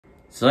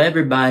So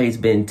everybody's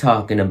been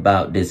talking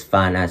about this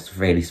Five Nights at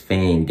Freddy's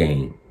fan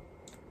game,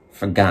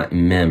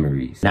 Forgotten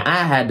Memories. Now I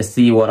had to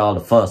see what all the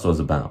fuss was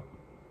about.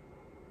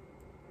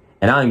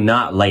 And I'm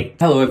not late.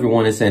 Hello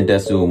everyone, it's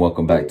Andesu and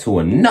welcome back to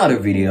another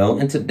video.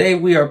 And today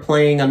we are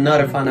playing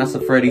another Five Nights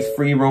at Freddy's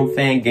free roam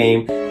fan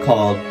game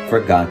called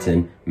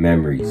Forgotten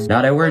Memories.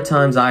 Now there were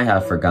times I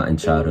have forgotten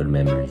childhood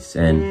memories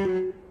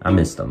and I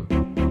missed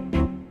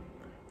them.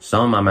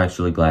 Some I'm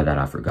actually glad that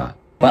I forgot.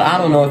 But I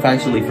don't know if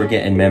actually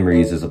forgetting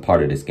memories is a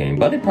part of this game,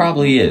 but it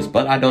probably is.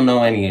 But I don't know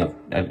I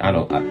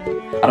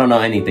don't know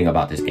anything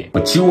about this game.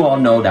 But you all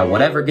know that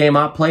whatever game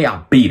I play,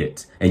 I beat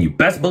it. And you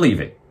best believe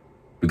it.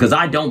 Because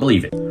I don't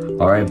believe it.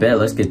 Alright, bet,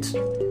 let's get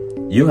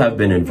to... You have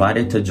been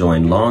invited to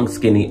join Long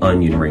Skinny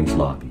Onion Rings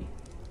lobby.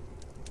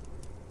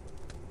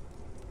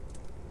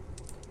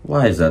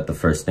 Why is that the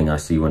first thing I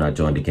see when I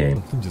join the game?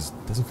 Something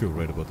just doesn't feel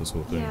right about this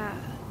whole thing. Yeah,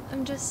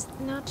 I'm just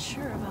not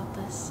sure about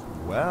this.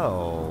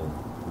 Well,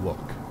 look.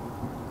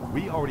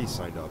 We already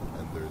signed up,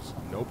 and there's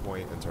no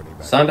point in turning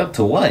back. Signed up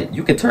to what?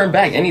 You can turn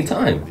back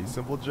anytime. Pretty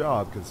simple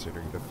job,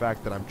 considering the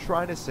fact that I'm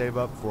trying to save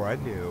up for a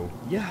new...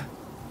 Yeah,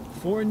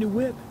 for a new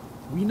whip.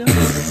 We know.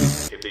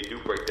 If they do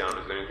break down,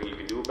 is there anything you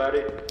can do about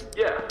it?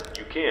 Yeah,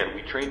 you can.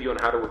 We trained you on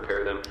how to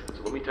repair them,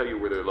 so let me tell you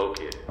where they're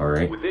located.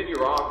 Alright. Within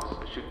your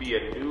office should be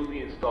a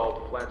newly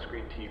installed flat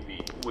screen TV,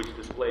 which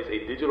displays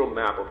a digital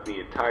map of the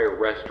entire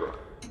restaurant.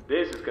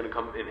 This is going to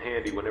come in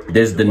handy whenever...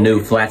 This is the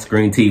new flat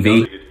screen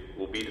TV.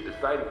 ...will be the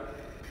deciding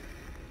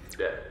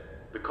step.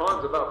 The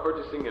cons about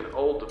purchasing an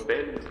old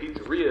abandoned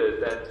pizzeria is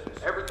that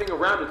everything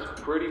around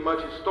it's pretty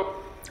much historic.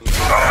 But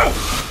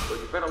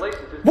your ventilation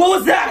system... What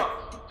was that?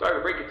 Sorry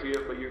to break it to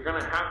you, but you're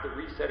gonna have to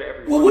reset it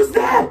every What was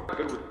that?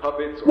 Good with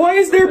puppets. Why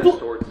is there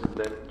blood? Why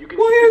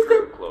is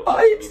there blood?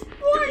 If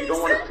you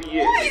don't want to see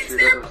it, make sure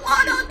it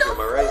doesn't see you. Am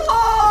I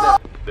right?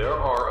 There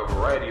are a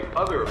variety of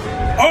other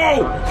abandoned... Ow!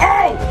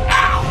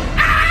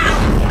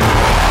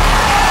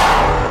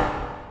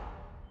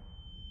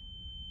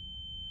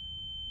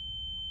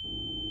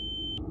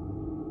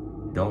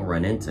 Don't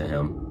run into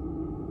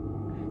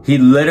him. He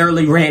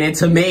literally ran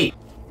into me.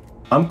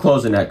 I'm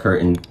closing that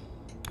curtain.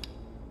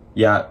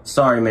 Yeah,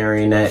 sorry,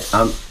 Marionette.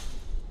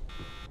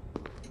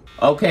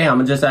 Okay, I'm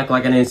gonna just act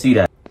like I didn't see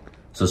that.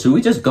 So should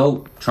we just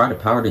go try to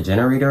power the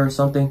generator or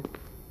something?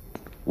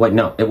 Wait,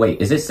 no. Wait,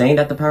 is it saying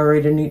that the power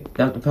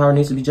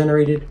needs to be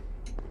generated?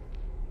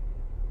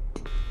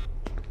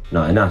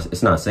 No,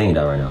 it's not saying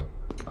that right now.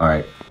 All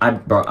right,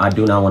 bro, I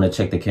do not want to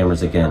check the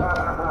cameras again.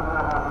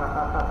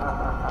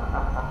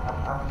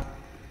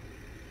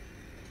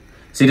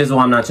 See, this is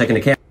why I'm not checking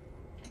the camera.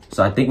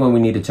 So I think when we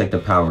need to check the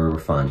power, we're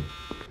fine.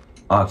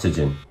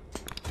 Oxygen.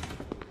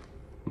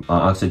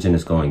 Oxygen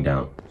is going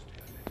down.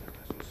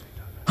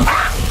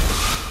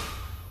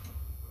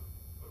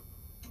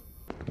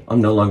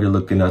 I'm no longer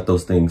looking at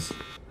those things.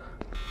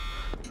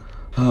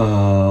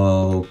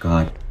 Oh,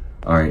 God.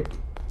 All right.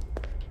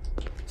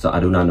 So I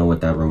do not know what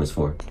that room is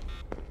for.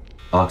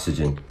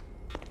 Oxygen.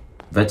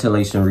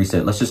 Ventilation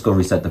reset. Let's just go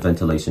reset the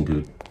ventilation,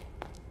 dude.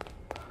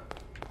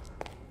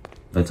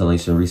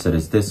 Ventilation reset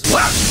is this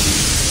one.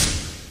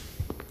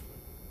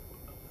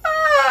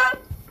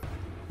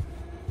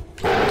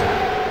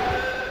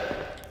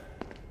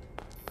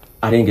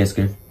 I didn't get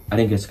scared. I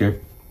didn't get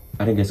scared.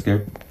 I didn't get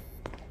scared.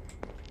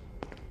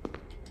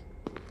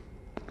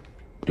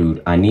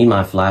 Dude, I need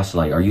my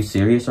flashlight. Are you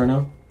serious right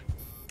now?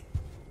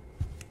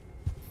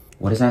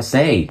 What does that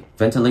say?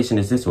 Ventilation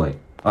is this way.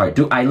 Alright,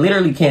 dude, I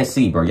literally can't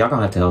see, bro. Y'all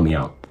gonna have to help me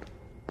out.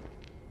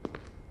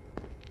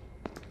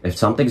 If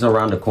something's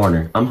around the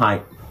corner, I'm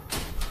high.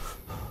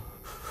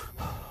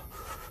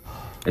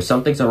 If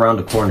something's around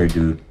the corner,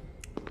 dude.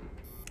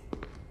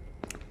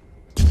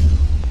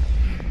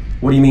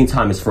 What do you mean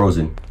time is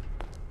frozen?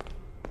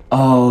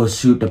 Oh,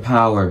 shoot, the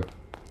power.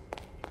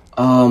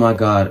 Oh, my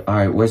God. All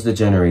right, where's the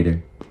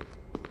generator?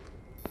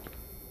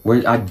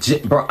 Bro,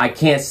 I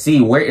can't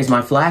see. Where is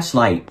my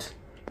flashlight?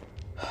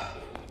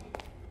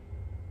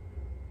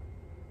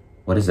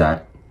 What is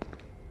that?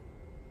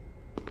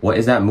 What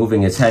is that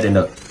moving its head in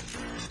the...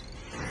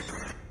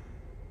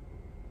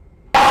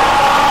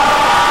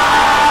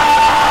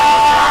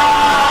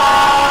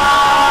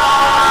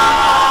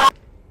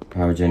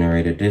 Power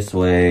generator this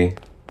way.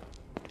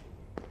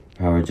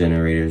 Power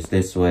generators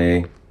this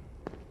way.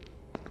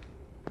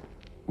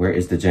 Where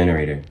is the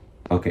generator?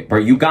 Okay, bro,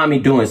 you got me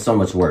doing so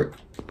much work.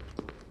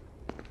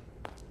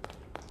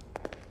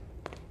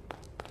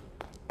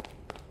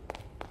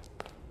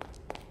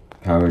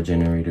 Power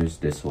generators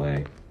this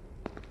way.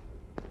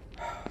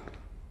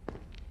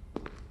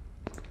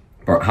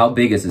 Bro, how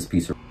big is this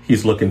piece of...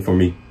 He's looking for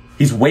me.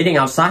 He's waiting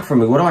outside for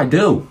me. What do I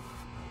do?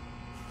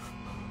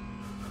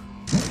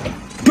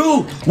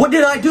 Dude, what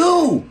did I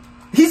do?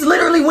 He's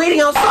literally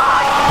waiting outside!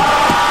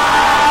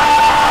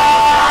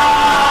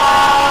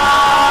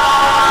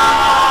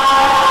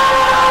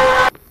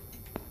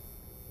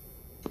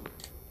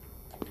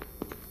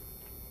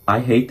 I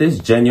hate this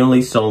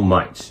genuinely so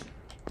much.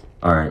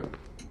 Alright.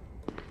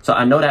 So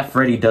I know that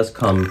Freddy does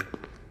come,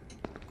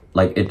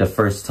 like, at the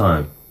first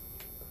time.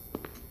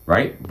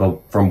 Right?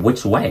 But from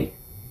which way?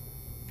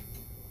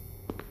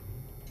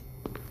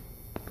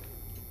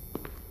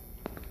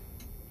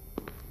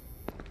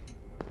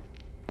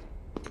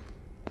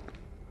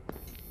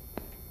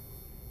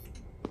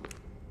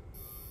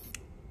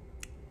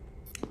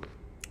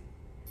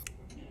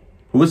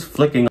 Who is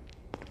flicking?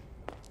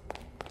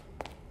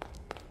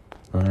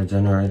 Power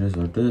generators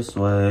are this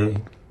way.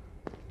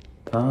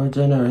 Power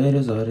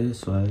generators are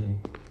this way.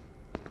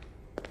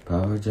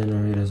 Power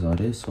generators are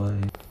this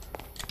way.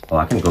 Oh,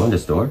 I can go in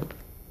this door?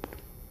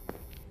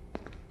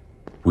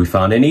 We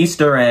found an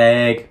Easter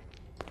egg.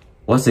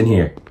 What's in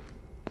here?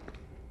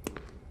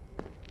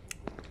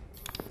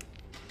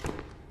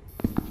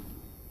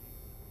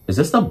 Is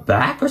this the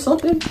back or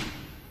something?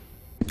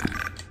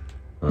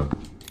 Huh.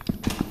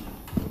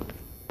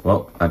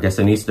 Well, I guess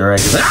an Easter egg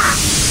is... Ah!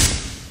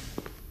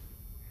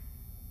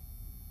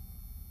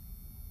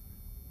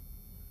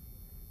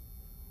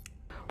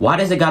 Why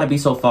does it gotta be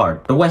so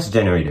far? The west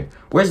generator.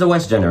 Where's the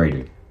west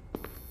generator?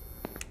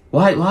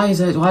 Why is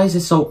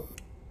it so...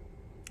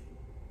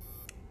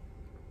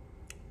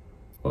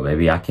 Well,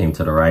 maybe I came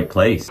to the right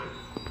place.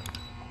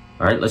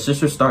 Alright, let's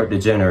just restart the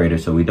generator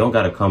so we don't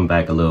gotta come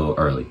back a little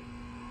early.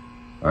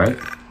 Alright?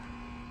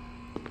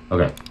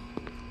 Okay.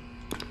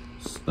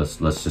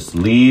 Let's just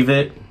leave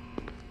it.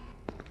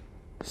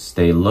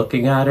 Stay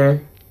looking at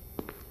her.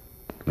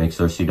 Make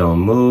sure she don't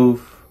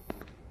move.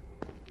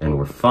 And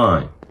we're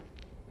fine.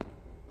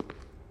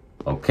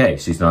 Okay,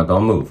 she's not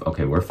gonna move.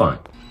 Okay, we're fine.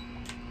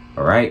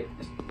 Alright,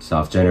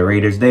 south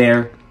generator's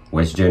there.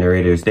 West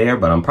generator's there,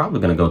 but I'm probably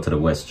gonna go to the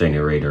west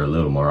generator a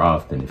little more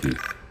often if you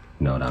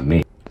know what I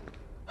mean.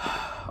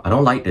 I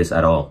don't like this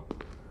at all.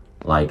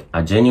 Like,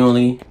 I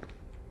genuinely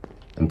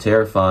am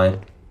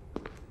terrified.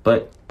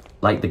 But,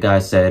 like the guy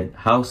said,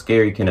 how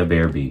scary can a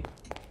bear be?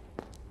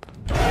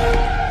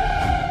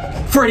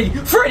 Freddy!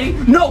 Freddy!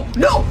 No!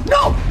 No!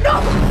 No!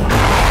 No!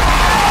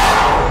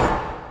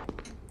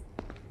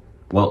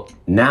 Well,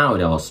 now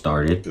it all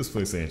started. This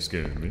place ain't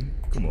scaring me.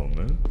 Come on,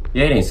 man.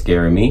 Yeah, it ain't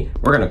scaring me.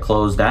 We're gonna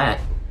close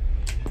that.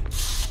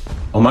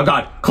 Oh my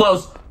god!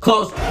 Close!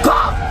 Close!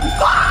 Close!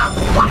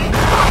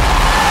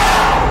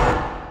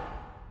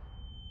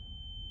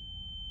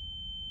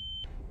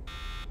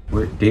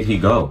 Where did he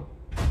go?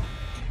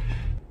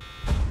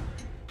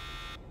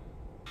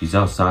 He's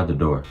outside the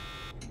door.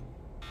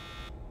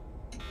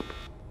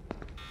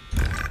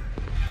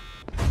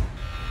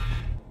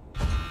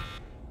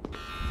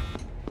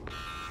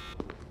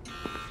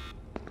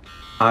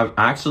 I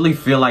actually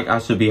feel like I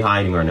should be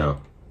hiding right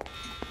now.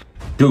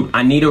 Dude,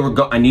 I need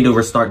to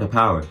restart the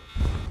power.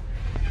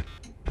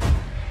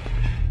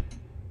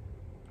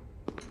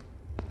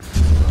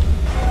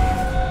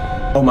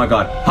 Oh my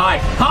god. Hide!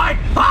 Hide!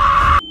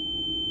 Hide!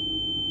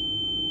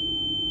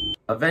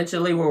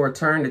 Eventually we'll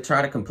return to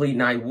try to complete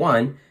night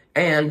 1,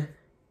 and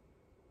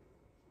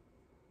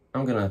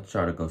I'm gonna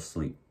try to go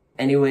sleep.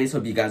 Anyways,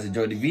 hope you guys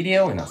enjoyed the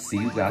video, and I'll see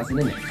you guys in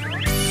the next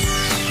one.